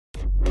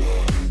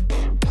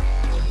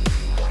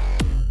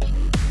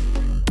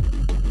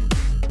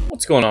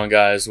What's going on,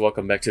 guys?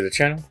 Welcome back to the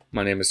channel.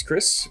 My name is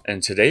Chris,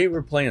 and today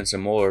we're playing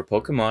some more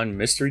Pokemon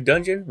Mystery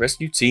Dungeon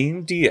Rescue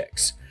Team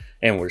DX,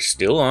 and we're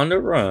still on the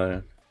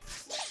run.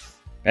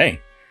 Hey,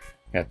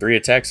 got 3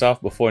 attacks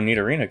off before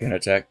Nidorina can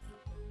attack.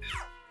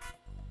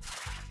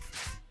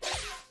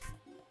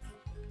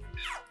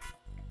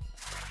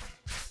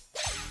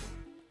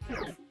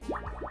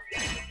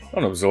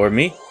 Don't absorb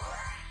me.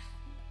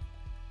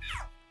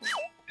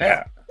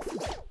 Yeah.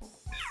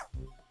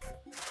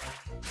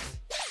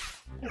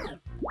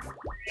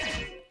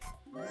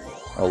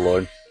 Oh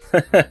lord.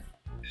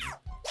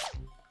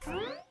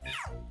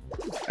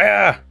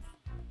 Ah!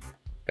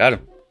 Got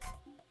him.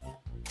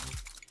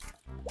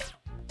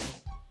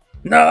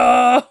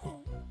 No!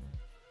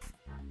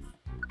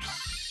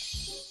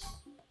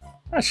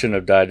 I shouldn't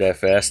have died that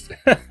fast.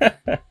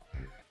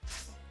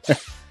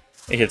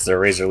 He hits the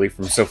Razor Leaf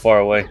from so far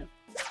away.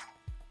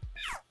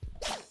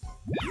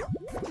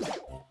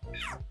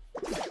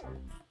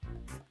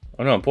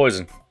 Oh no, I'm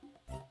poisoned.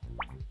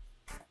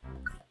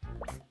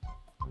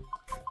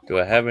 Do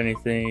I have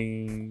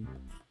anything?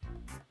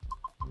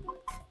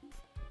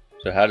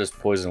 So how does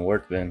poison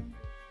work then?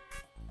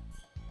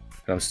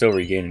 I'm still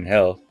regaining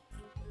health.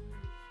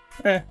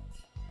 Guess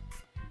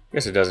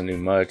it doesn't do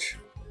much.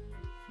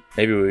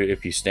 Maybe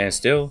if you stand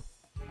still?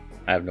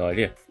 I have no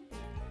idea.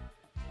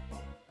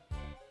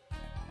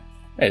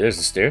 Hey, there's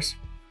the stairs.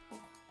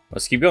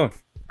 Let's keep going.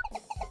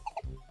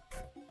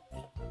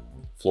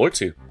 Floor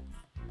 2.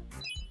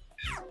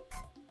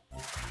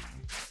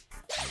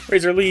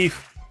 Razor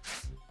Leaf!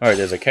 Alright,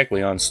 there's a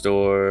Kecleon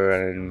store,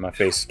 and my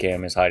face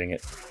cam is hiding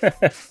it.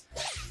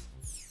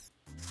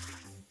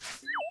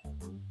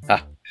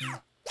 Ah.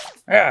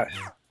 Ah!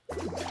 I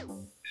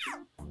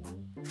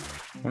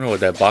wonder what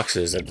that box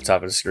is at the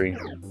top of the screen.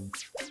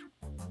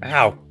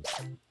 Ow!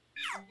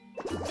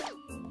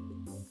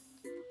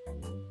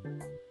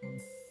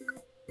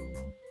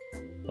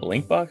 A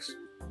link box?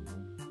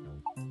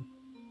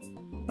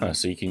 Oh,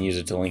 so you can use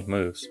it to link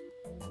moves.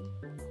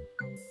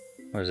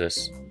 What is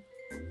this?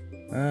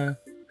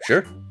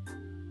 Sure.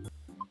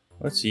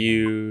 Let's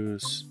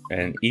use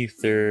an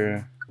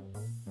ether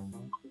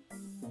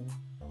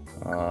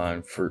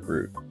on Fruit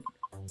Root,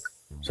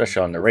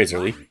 especially on the Razor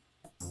Leaf.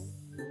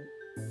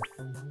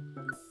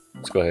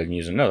 Let's go ahead and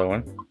use another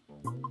one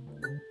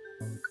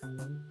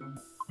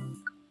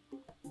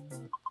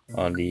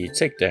on the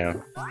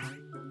Takedown.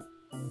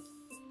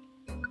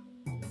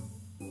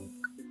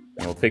 And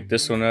we'll pick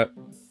this one up.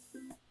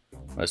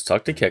 Let's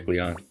talk to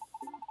Kecleon.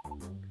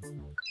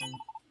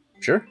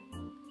 Sure.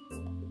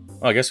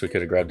 Oh, I guess we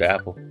could have grabbed the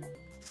apple.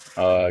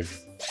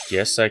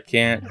 Guess I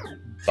can't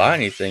buy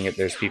anything if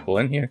there's people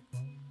in here.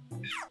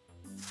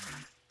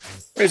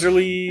 Razor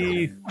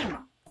Leaf!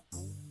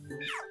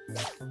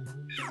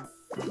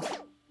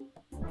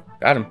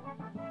 Got him.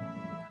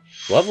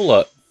 Level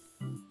up.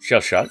 Shell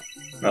Shock.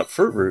 Oh,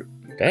 Fruit Root.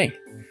 Dang.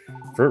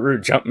 Fruit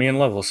Root jumped me in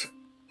levels.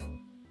 I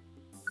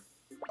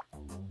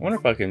wonder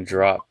if I can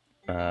drop...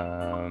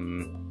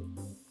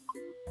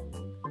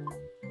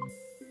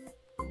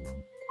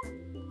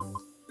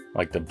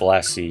 like the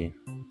Blast Seed.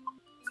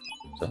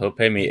 So he'll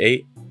pay me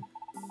 8,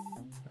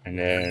 and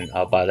then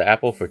I'll buy the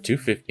apple for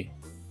 250.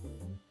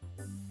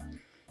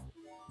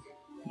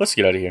 Let's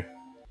get out of here.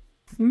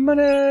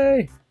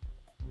 Money!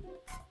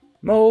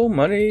 More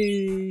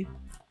money!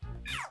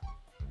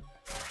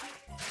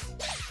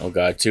 Oh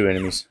god, 2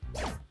 enemies.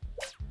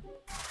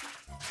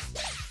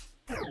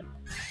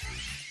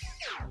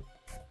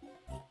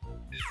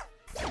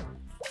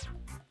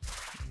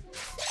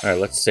 Alright,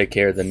 let's take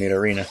care of the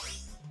Nidorina.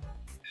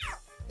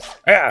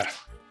 Ah!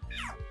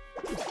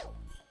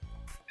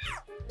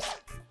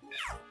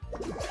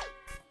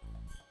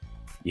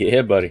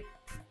 Yeah, buddy.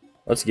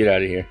 Let's get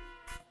out of here.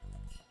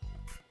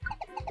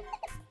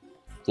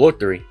 Floor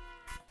 3.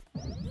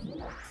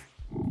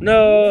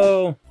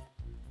 No!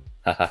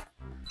 Haha.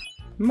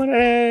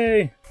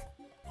 Money!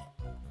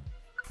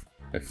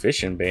 A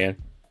fishing ban.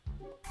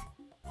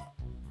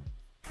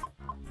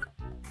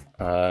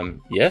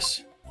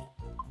 Yes?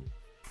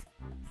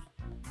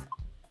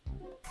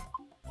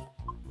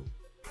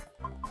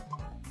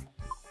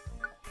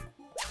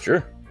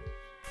 Sure.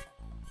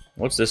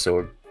 What's this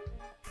orb?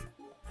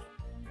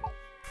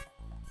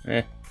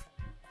 Eh.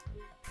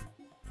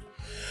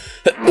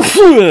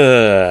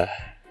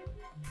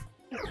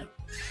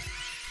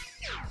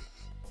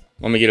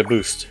 Let me get a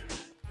boost.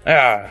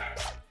 Ah.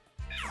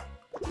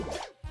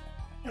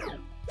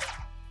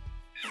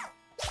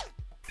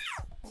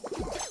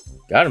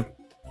 Got him.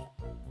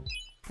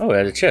 Oh, I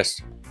had a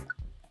chest.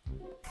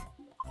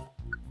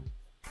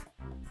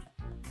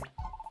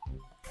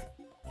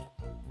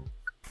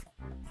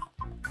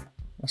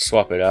 Let's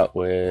swap it out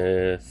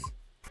with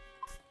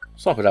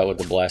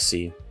the Blast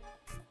Seed.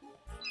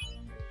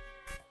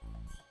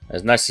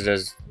 As nice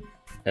as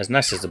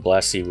the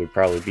Blast Seed would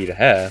probably be to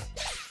have.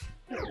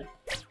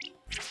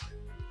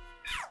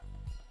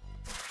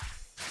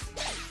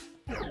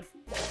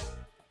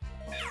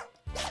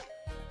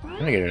 I'm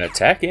gonna get an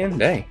attack in?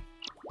 Dang.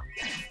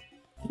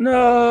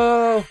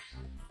 No!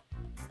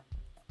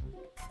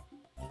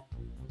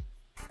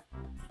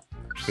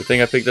 Good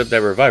thing I picked up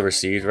that reviver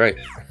seed, right?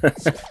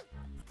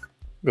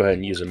 Go ahead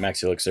and use a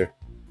max elixir.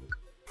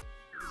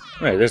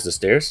 Alright, there's the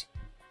stairs.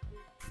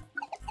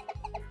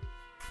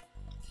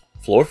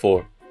 Floor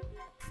 4.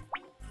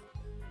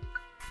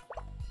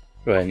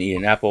 Go ahead and eat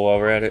an apple while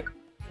we're at it.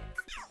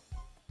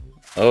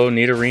 Oh,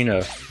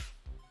 Nidorino.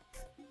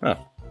 Oh,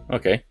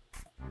 okay.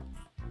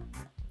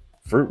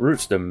 Fruit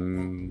Roots, the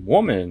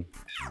woman.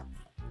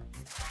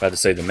 About to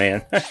say the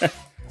man.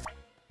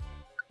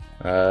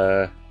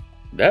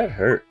 That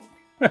hurt.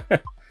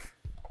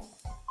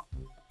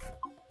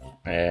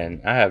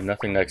 And I have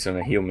nothing that's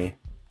gonna heal me.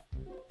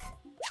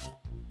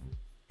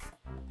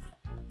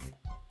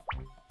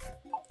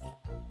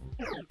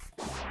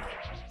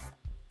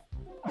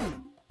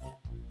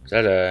 Is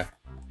that a...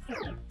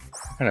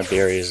 what kind of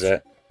berry is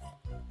that?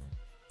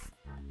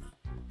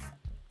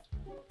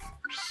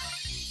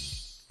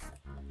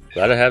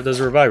 Glad I have those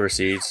reviver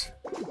seeds.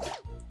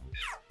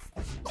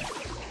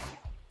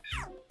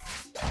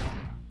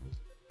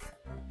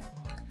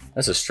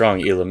 That's a strong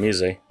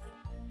Illumise.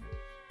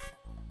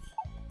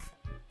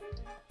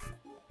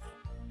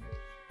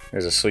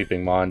 There's a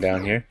sleeping Mon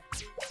down here.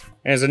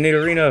 And there's a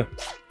Nidorino.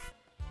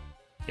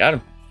 Got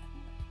him.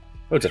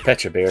 Oh, it's a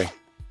Pecha Berry.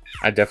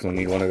 I definitely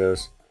need one of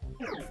those.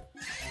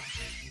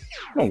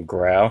 Don't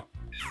growl.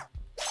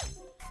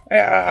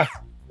 Ah!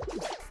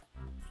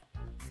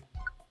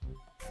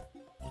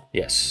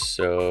 Yes,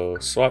 so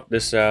swap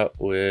this out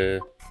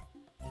with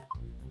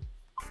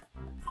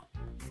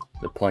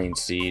the plain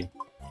seed.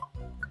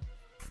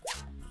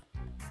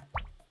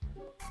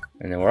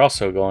 And then we're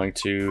also going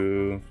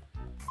to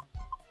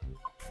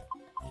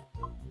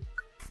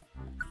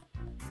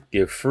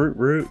give Fruit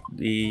Root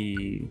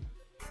the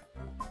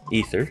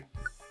ether.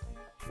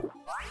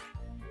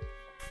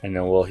 And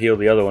then we'll heal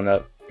the other one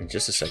up in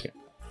just a second.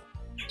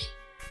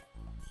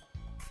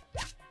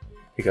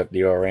 Pick up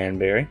the Oran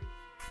Berry.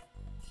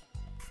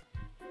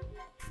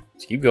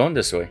 Let's keep going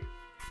this way.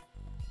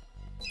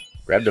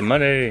 Grab the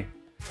money.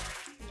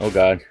 Oh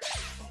god.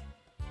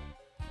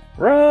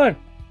 Run!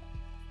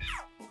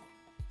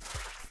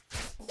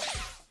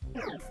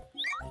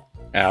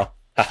 Ow.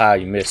 Haha,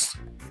 you missed.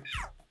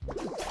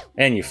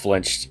 And you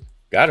flinched.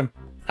 Got him.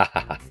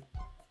 Haha.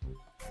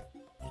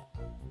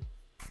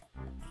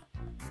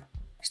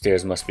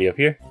 Stairs must be up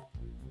here.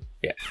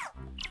 Yeah.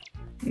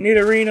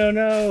 Nidorino,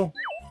 no!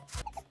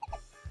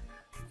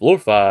 Floor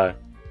 5.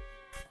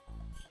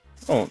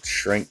 Don't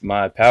shrink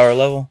my power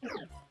level.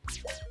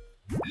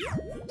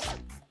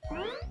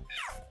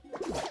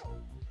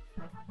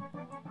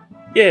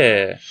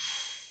 Yeah.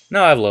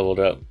 Now I've leveled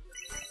up.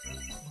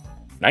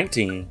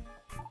 19.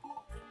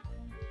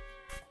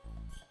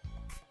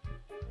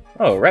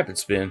 Oh, rapid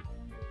spin.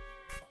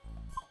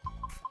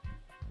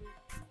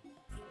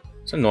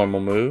 It's a normal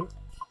move.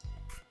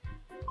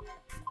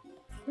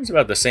 It's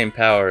about the same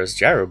power as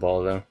Gyro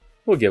Ball, though.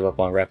 We'll give up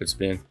on rapid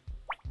spin.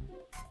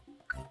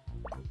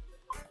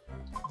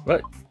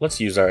 But let's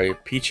use our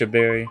Pecha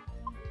Berry.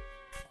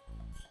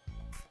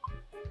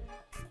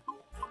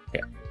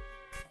 Yeah.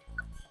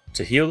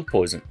 To heal the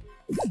poison.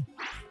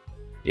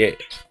 Yeah.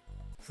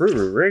 Fruit,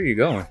 where are you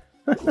going?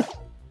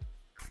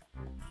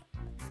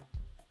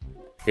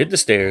 Hit the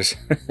stairs.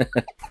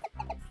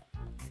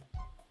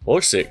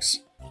 Floor 6.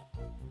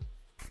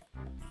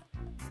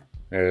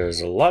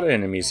 There's a lot of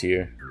enemies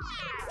here.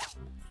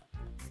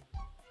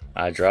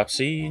 I drop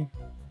seed.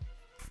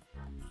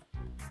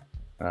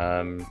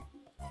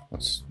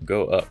 Let's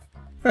go up.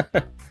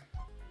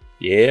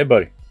 Yeah,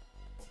 buddy.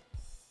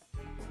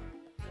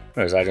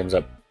 There's items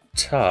up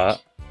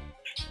top.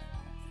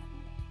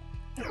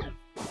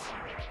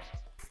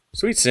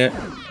 Sweet scent.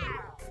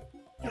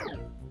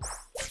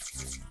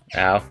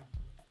 Ow.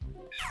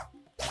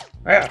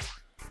 Ah.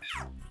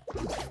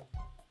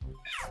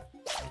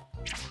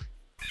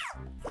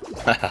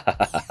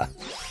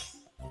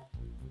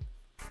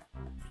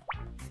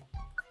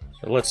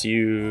 So let's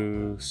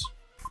use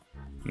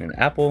an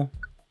apple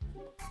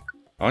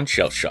on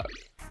Shell Shock.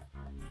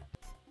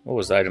 What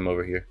was the item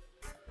over here?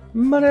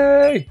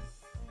 Money!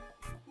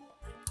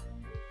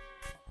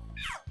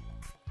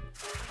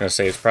 I'm gonna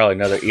say it's probably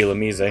another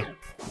Illumise.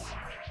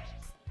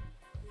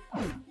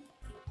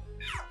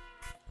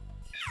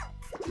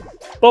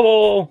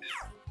 Bubble!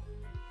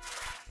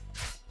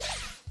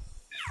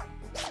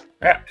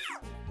 Ah.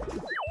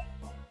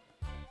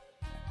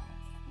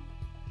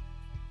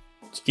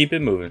 Let's keep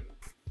it moving.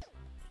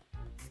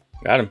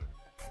 Got him.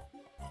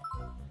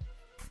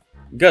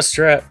 Gust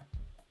Trap.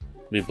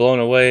 Be blown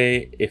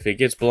away. If it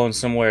gets blown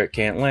somewhere it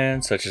can't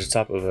land, such as the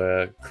top of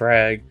a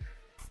crag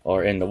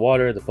or in the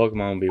water, the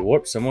Pokemon will be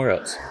warped somewhere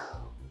else.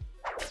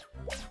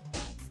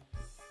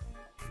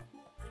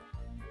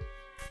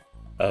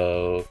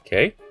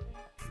 Okay.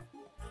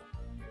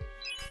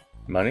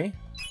 Money.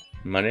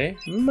 Money.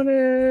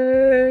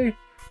 Money!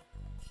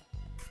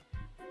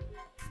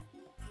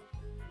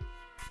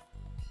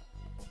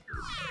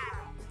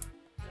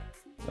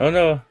 Oh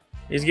no,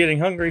 he's getting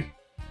hungry.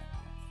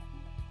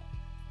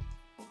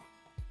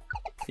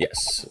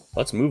 Yes,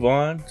 let's move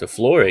on to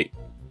floor 8.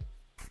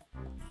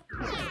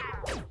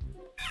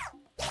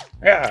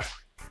 Yeah.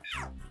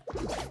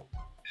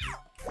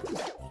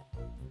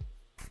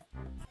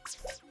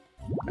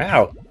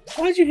 Ow!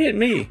 Why'd you hit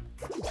me?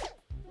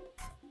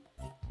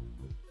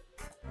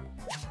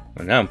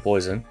 Well, now I'm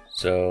poisoned,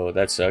 so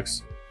that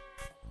sucks.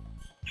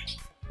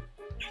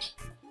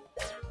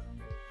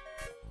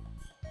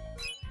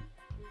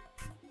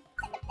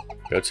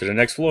 Go to the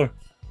next floor.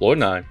 Floor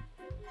 9.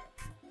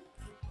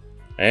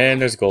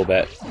 And there's a gold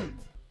bat.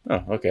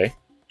 Oh, okay.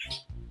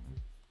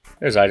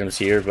 There's items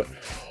here, but...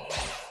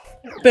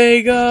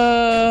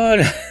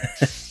 Bacon!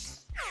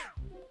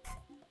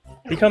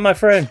 Become my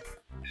friend.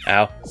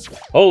 Ow.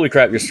 Holy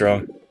crap, you're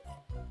strong.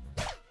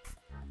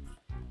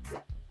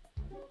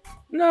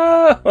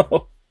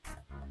 No!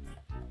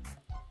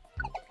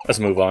 Let's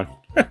move on.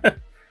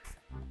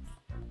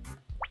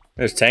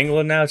 There's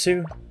Tangling now,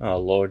 too? Oh,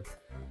 Lord.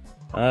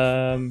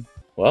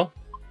 Well,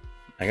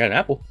 I got an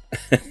apple.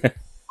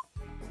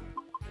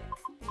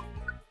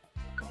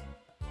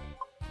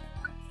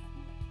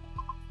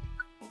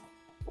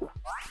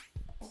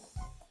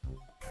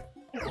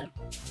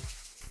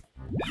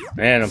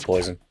 And I'm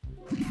poisoned.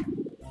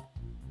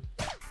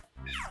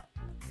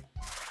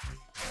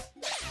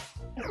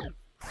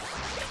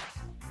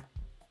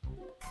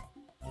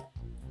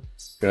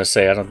 Gonna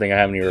say, I don't think I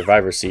have any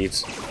reviver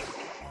seeds.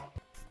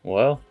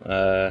 Well,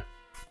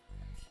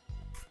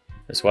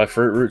 that's why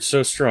Fruit Root's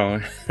so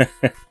strong.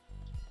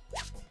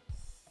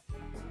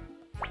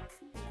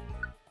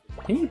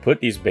 Can you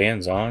put these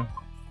bands on?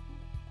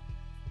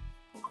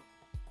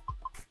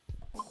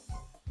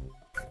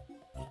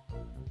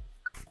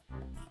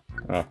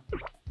 Oh.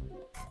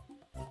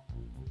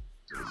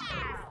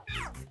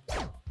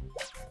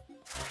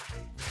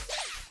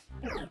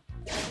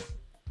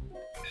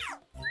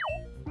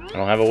 I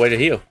don't have a way to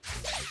heal.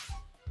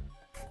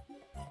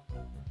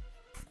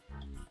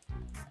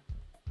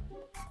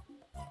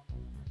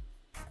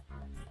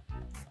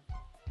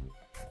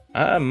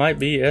 I might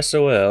be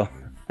SOL.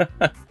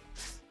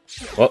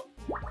 Well,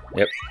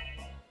 yep.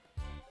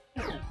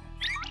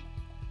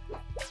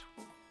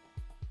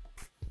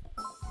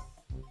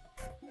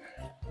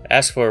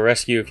 Ask for a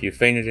rescue if you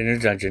fainted in a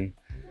dungeon.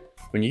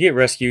 When you get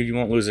rescued, you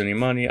won't lose any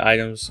money,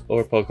 items,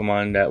 or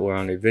Pokemon that were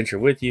on the adventure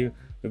with you.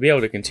 You'll be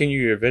able to continue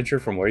your adventure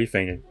from where you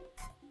fainted.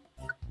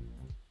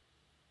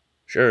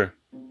 Sure.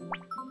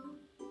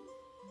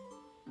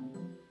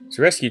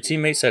 To rescue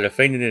teammates that have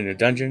fainted in a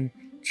dungeon,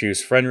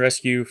 choose Friend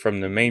Rescue from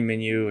the main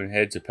menu and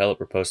head to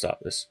Pelipper Post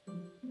Office.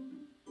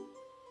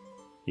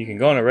 You can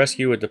go on a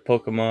rescue with the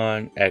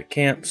Pokemon at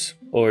camps,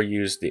 or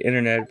use the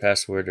internet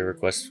password to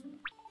request...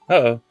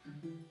 Uh-oh.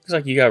 Looks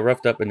like you got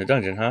roughed up in the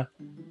dungeon, huh?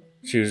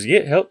 Choose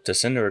Get Help to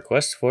send a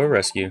request for a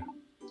rescue.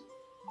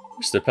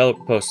 It's the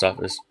Pelipper Post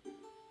Office.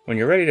 When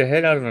you're ready to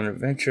head out on an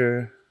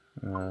adventure...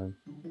 you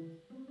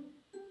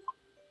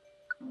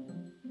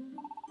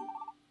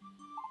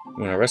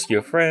want to rescue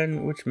a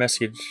friend? Which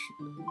message...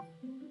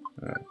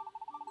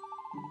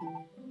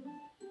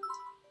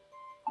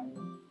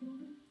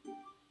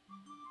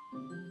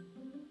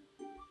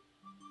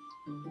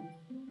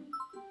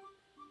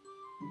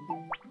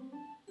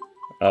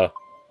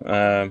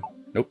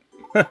 nope.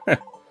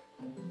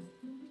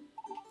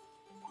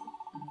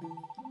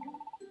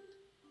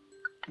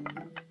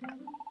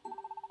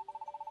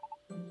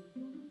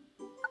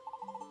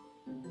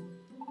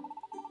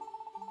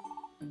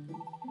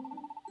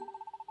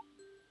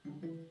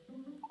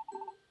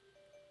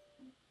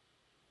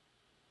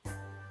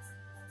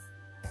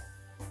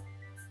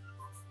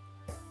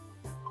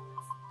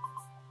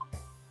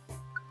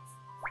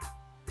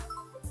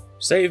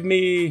 Save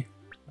me!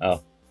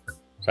 Oh.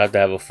 So I have to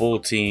have a full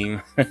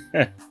team.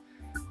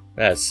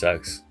 That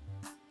sucks.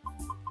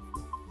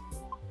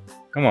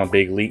 Come on,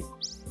 Big Leap.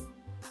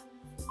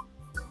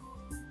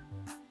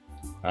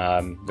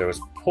 There was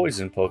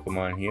poison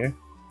Pokemon here.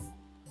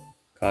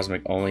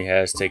 Cosmic only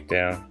has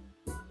takedown.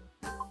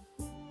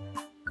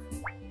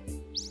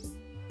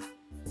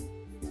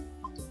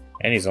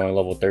 And he's only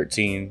level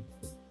 13.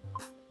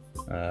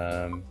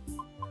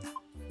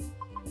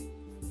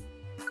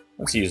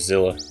 Let's use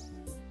Zilla.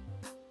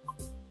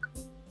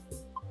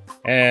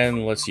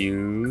 And let's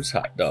use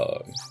Hot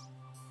Dog.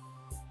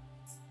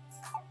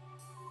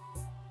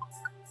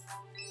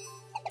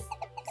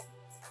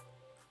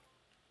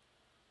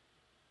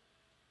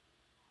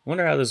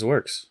 Wonder how this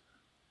works.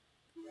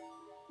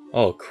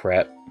 Oh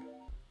crap.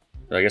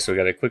 I guess we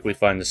gotta quickly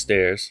find the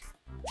stairs.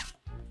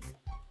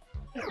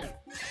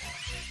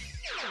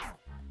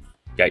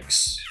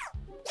 Yikes.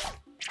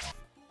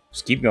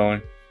 Just keep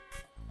going.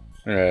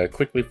 We're gonna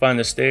quickly find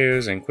the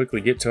stairs and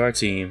quickly get to our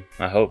team.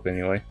 I hope,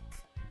 anyway.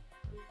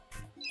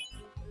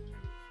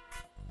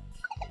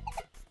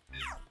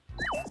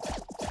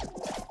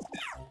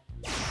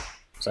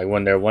 It's like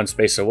when they're one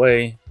space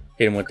away,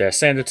 hit him with that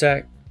sand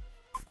attack.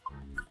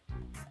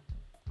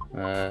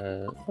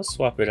 Let's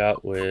swap it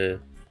out with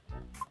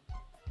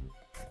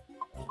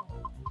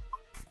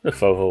the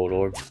Faux Hold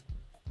Orb.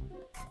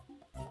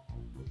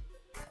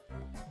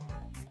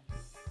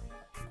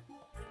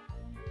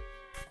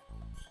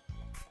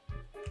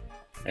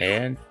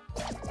 And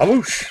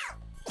whoosh!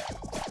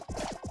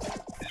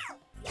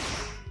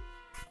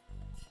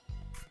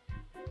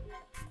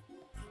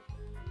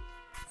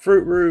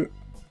 Fruit Root.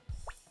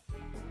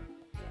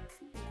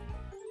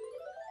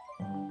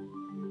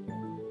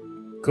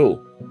 Cool.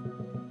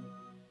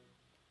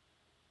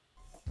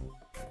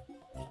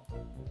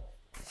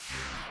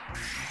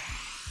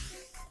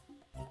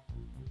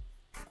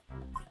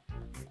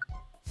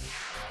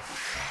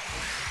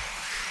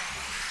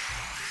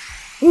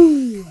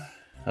 Woo!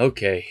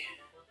 Okay.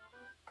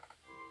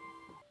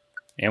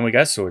 And we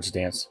got Swords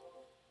Dance.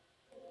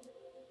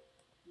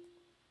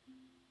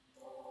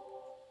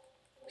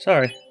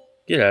 Sorry.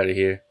 Get out of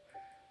here.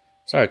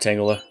 Sorry,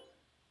 Tangela.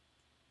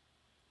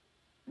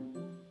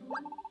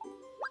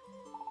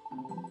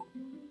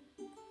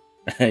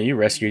 You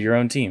rescued your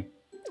own team.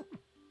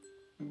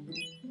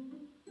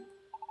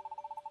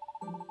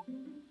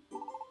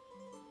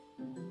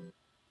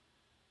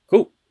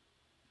 Cool.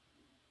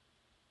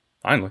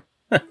 Finally.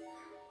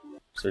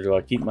 So do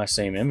I keep my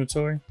same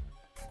inventory?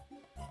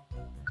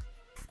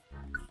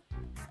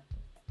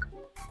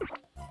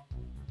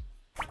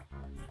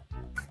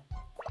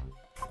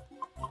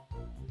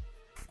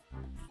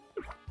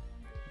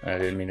 I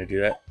didn't mean to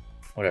do that.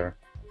 Whatever.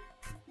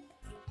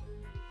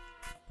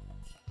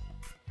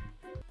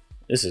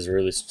 This is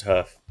really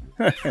tough.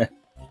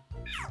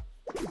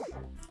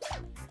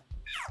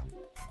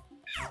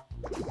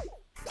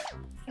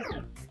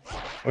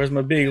 Where's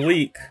my big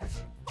leak?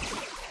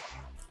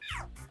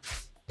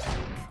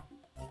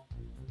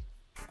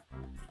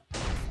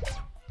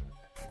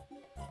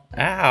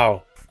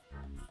 Ow!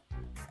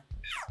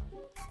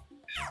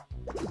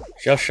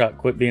 Shell Shock,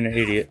 quit being an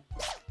idiot.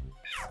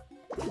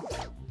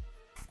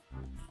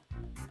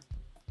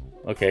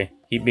 Okay,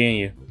 keep being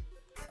you.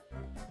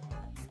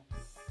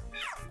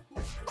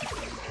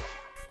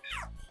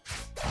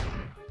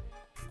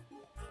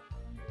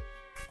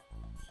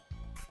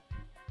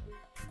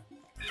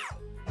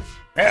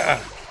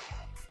 Ah!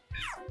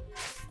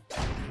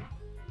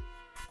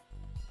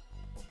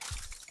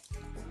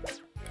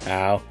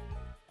 Ow.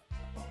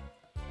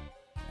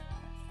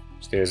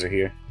 Stairs are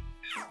here.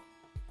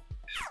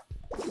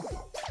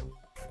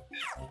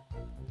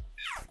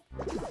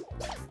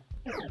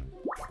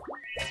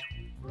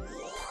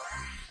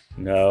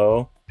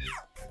 No.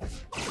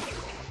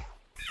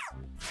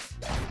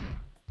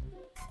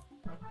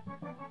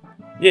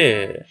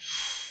 Yeah.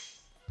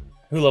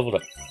 Who leveled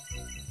up?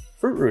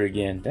 Fruit Root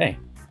again. Dang.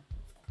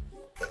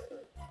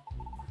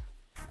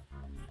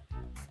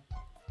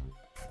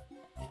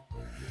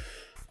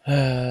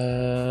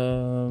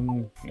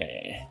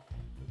 Yeah.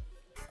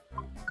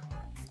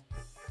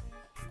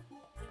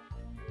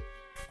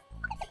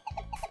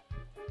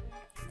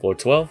 Floor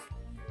 12?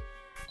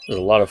 There's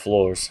a lot of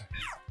floors.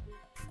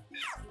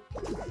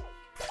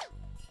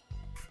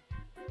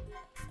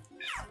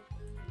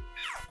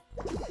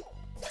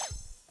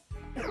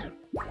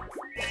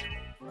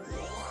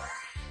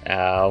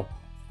 Ow.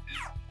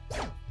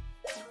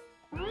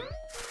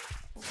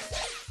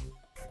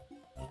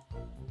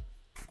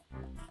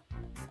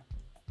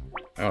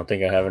 I don't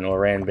think I have an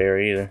Oran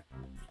berry either.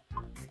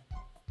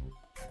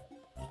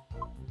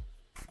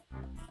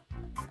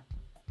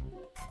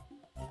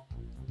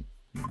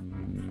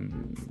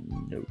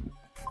 No.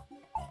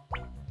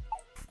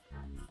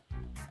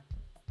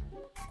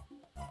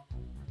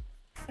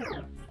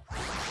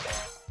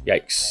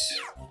 Yikes.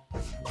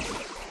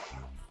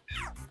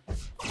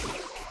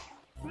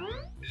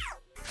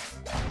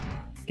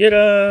 Get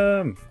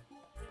him!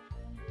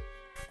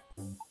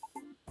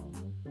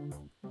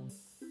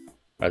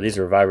 Oh, these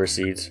are Reviver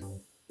Seeds.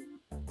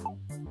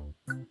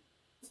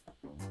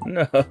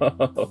 No!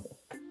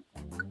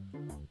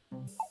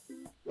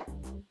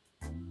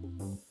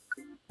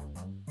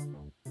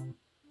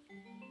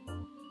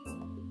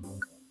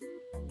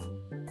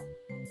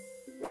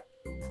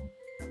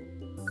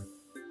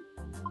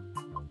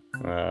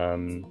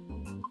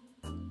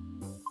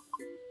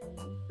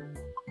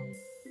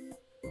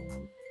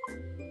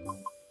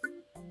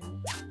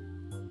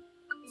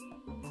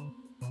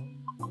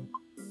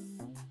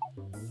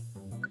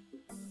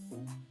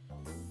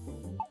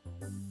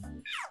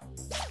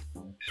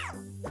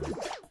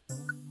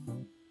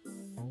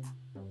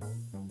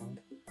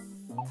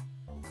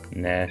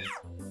 Nah.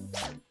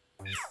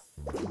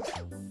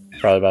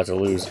 Probably about to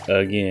lose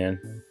again.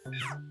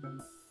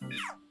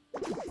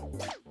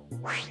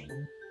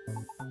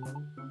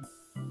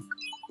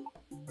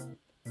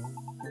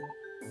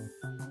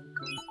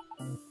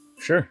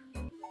 Sure.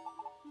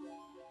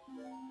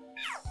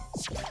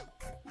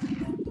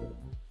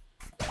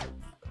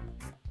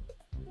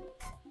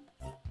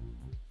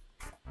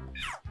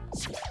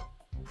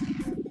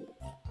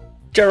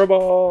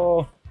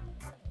 Terrible!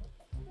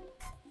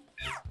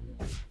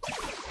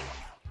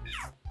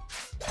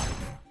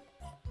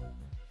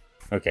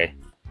 Okay.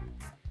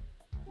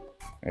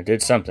 I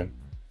did something.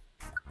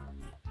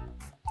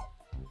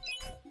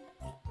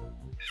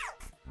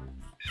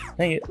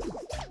 Dang it.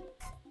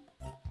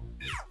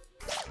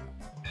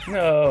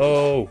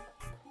 No!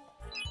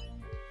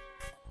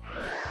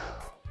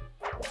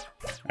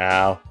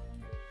 Ow.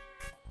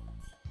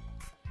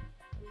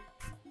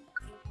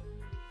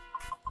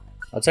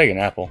 I'll take an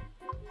apple.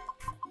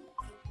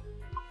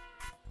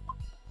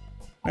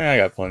 I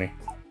got plenty.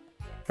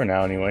 For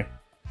now, anyway.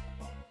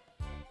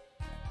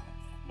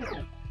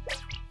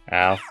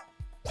 Ow.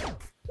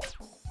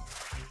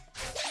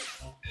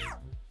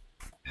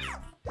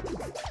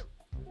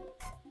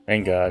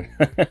 Thank God.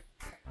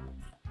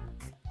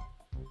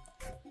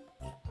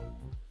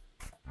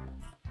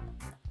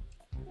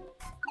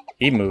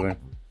 Keep moving.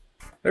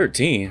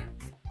 13.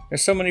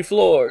 There's so many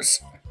floors.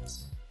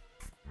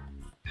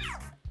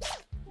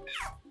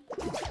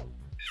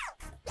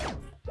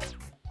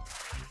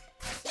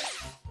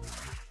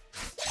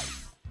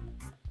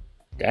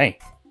 Dang.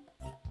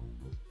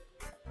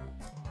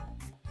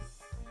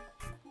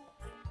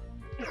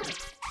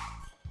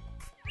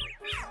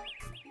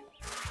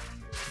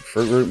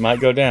 Fruit root might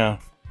go down.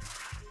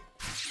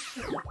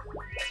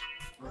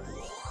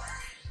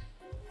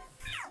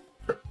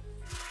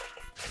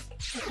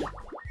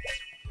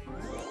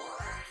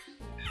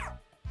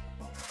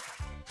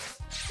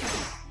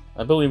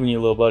 I believe in you,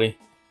 little buddy.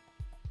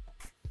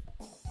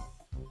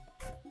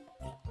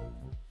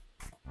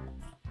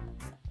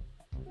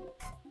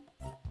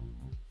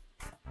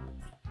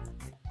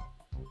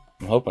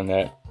 I'm hoping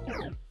that...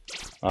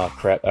 Oh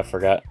crap, I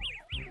forgot.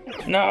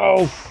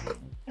 No!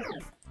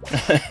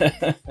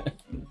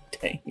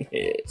 Dang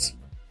it.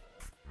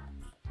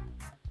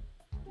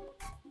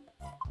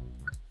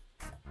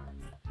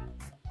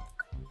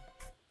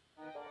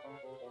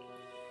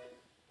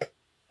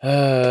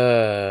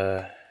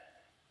 Uh...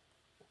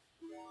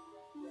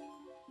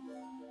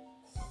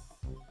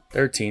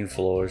 13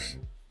 floors.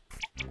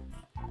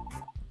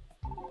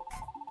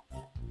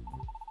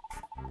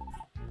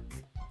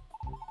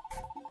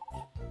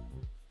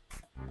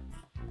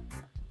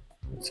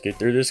 Let's get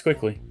through this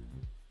quickly.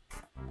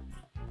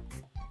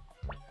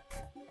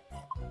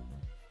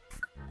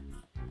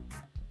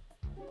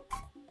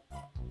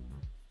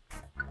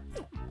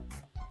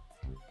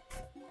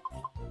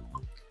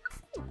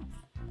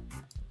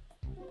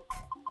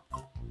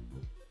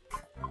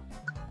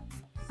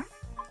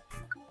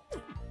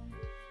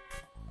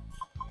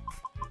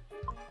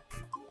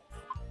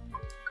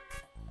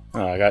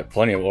 Oh, I got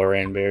plenty of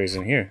oran berries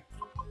in here.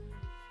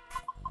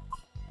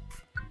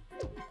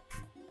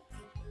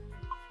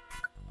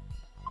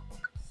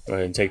 Go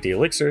ahead and take the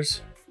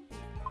elixirs.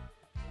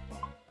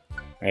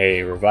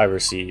 Hey, reviver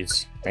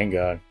seeds. Thank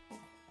God.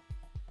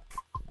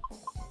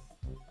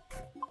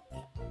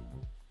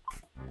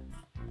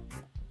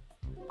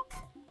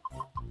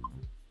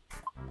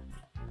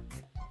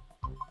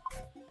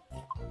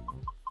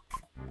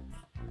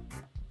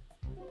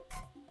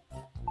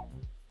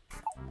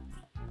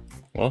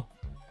 Well,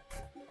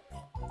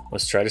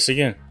 let's try this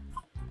again.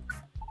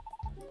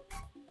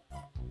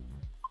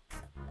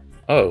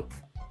 Oh.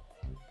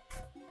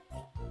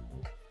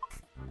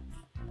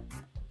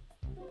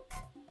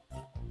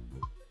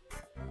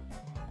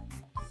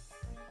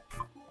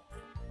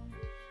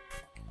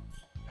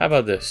 How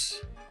about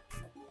this?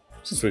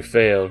 Since we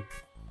failed,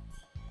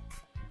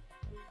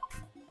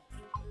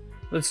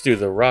 let's do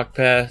the rock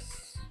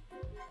path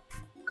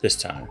this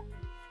time.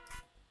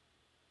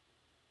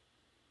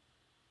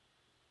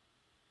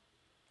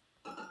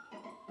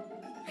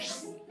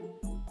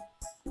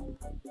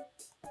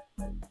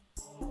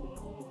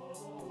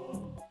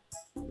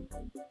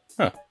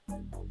 Huh.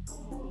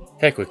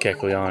 Heck with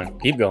Kecleon.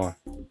 Keep going.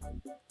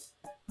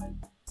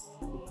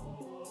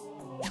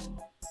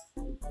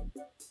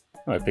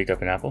 Oh, I picked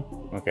up an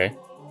apple. Okay.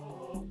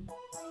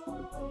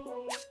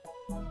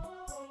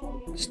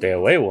 Stay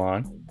away,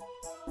 Juan.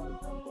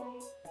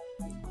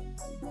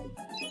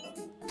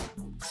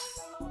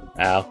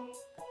 Ow.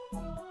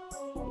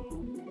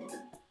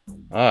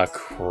 Ah,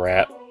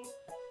 crap.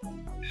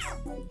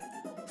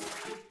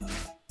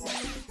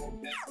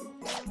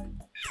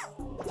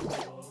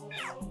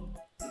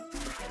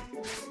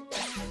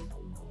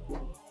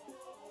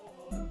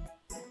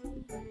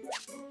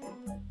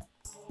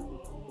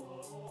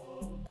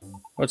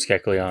 What's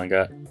Kecleon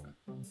got?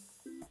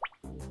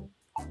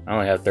 I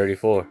only have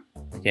 34.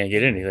 I can't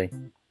get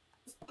anything.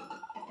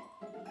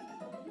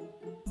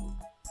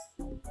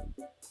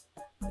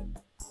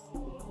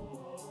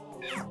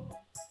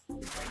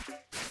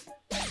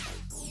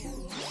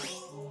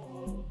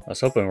 I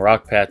was hoping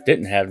Rock Path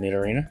didn't have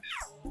Nidorina.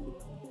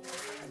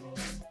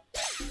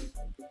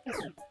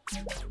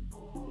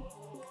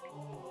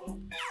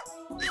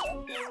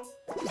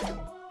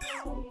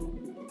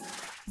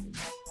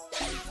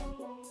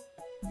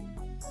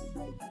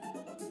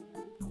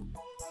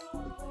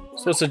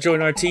 Supposed to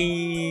join our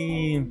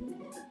team.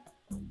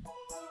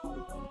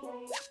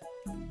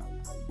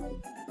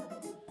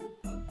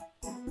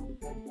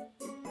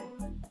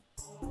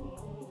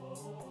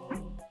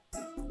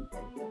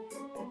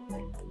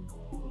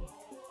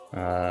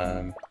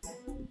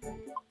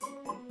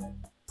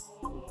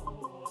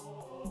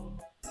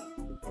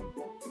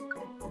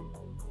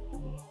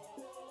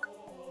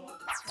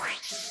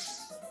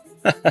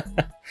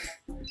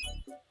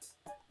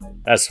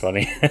 That's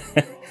funny.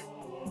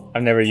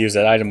 I've never used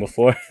that item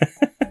before.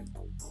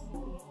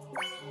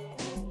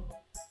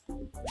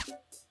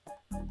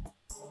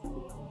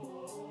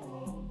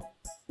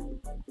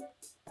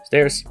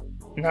 Stairs.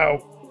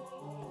 No.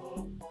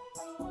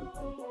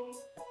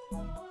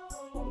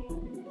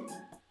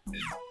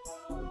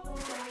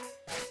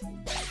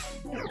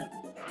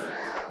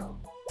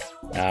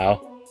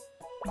 Ow.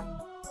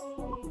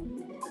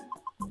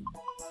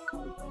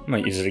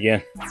 might use it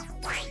again.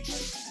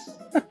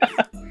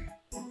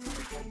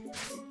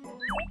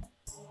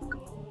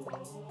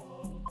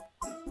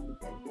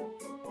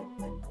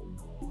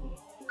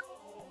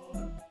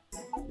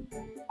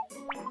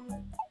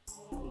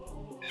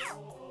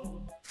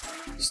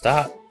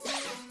 Stop.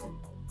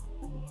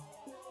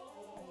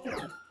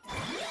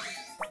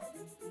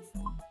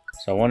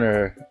 So I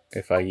wonder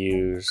if I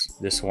use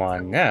this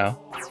one now.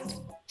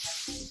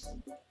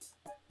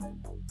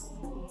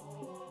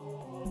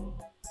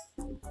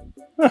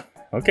 Huh,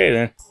 okay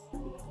then.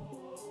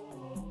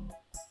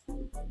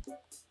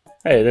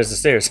 Hey, there's the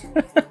stairs.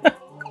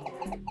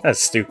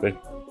 That's stupid.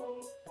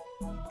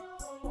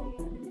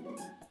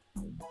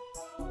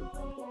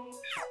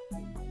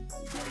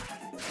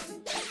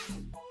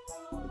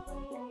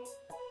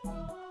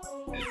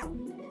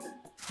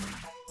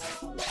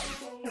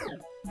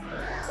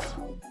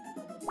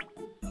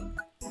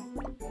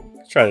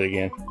 Let's try it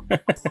again.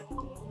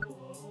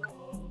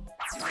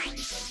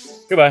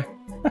 Goodbye.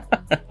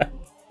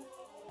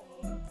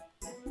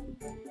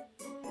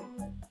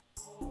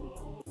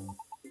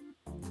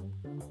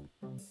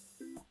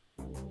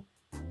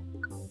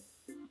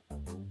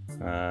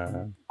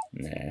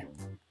 Nah.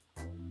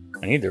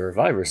 I need the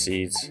reviver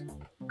seeds,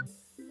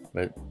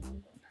 but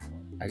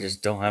I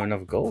just don't have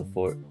enough gold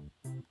for it.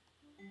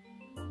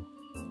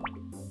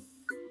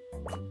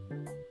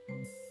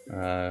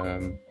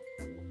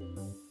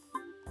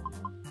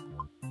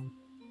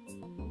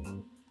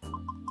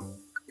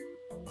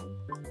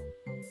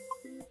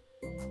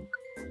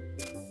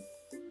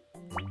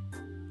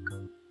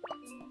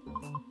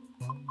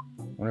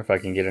 Wonder if I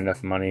can get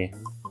enough money.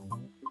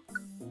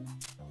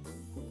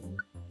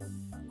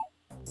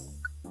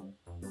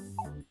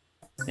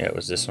 Yeah, it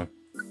was this one.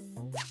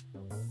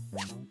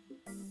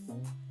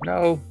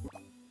 No.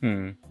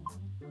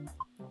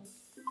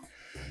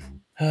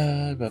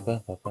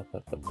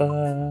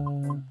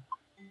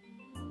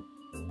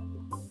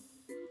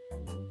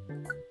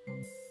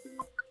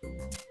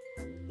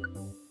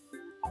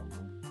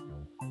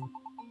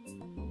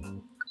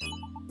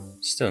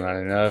 Still not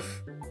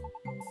enough.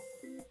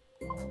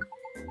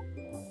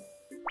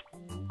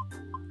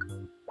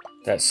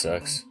 That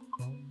sucks.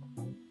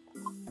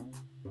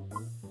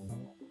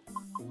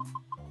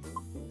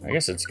 I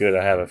guess it's good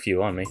I have a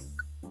few on me.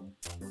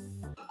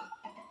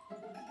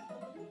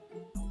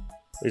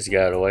 Please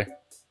get out of the way.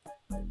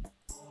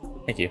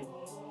 Thank you.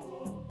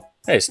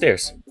 Hey,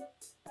 stairs.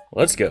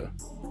 Let's go.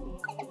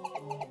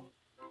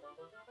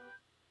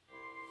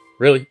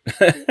 Really?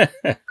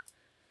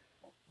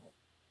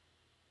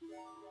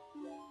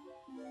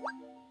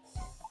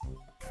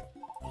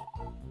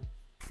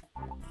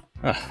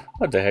 Ah,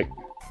 what the heck?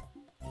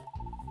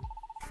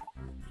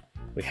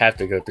 We have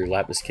to go through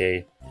Lapis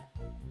Cave.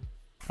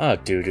 Ah,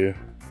 doo-doo.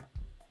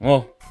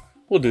 Well,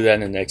 we'll do that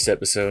in the next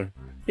episode.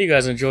 If you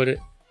guys enjoyed it,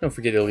 don't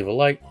forget to leave a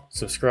like,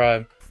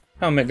 subscribe,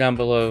 comment down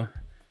below.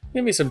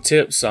 Give me some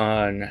tips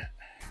on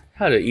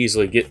how to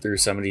easily get through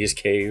some of these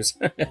caves.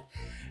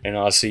 And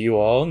I'll see you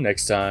all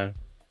next time.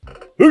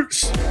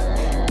 Peace!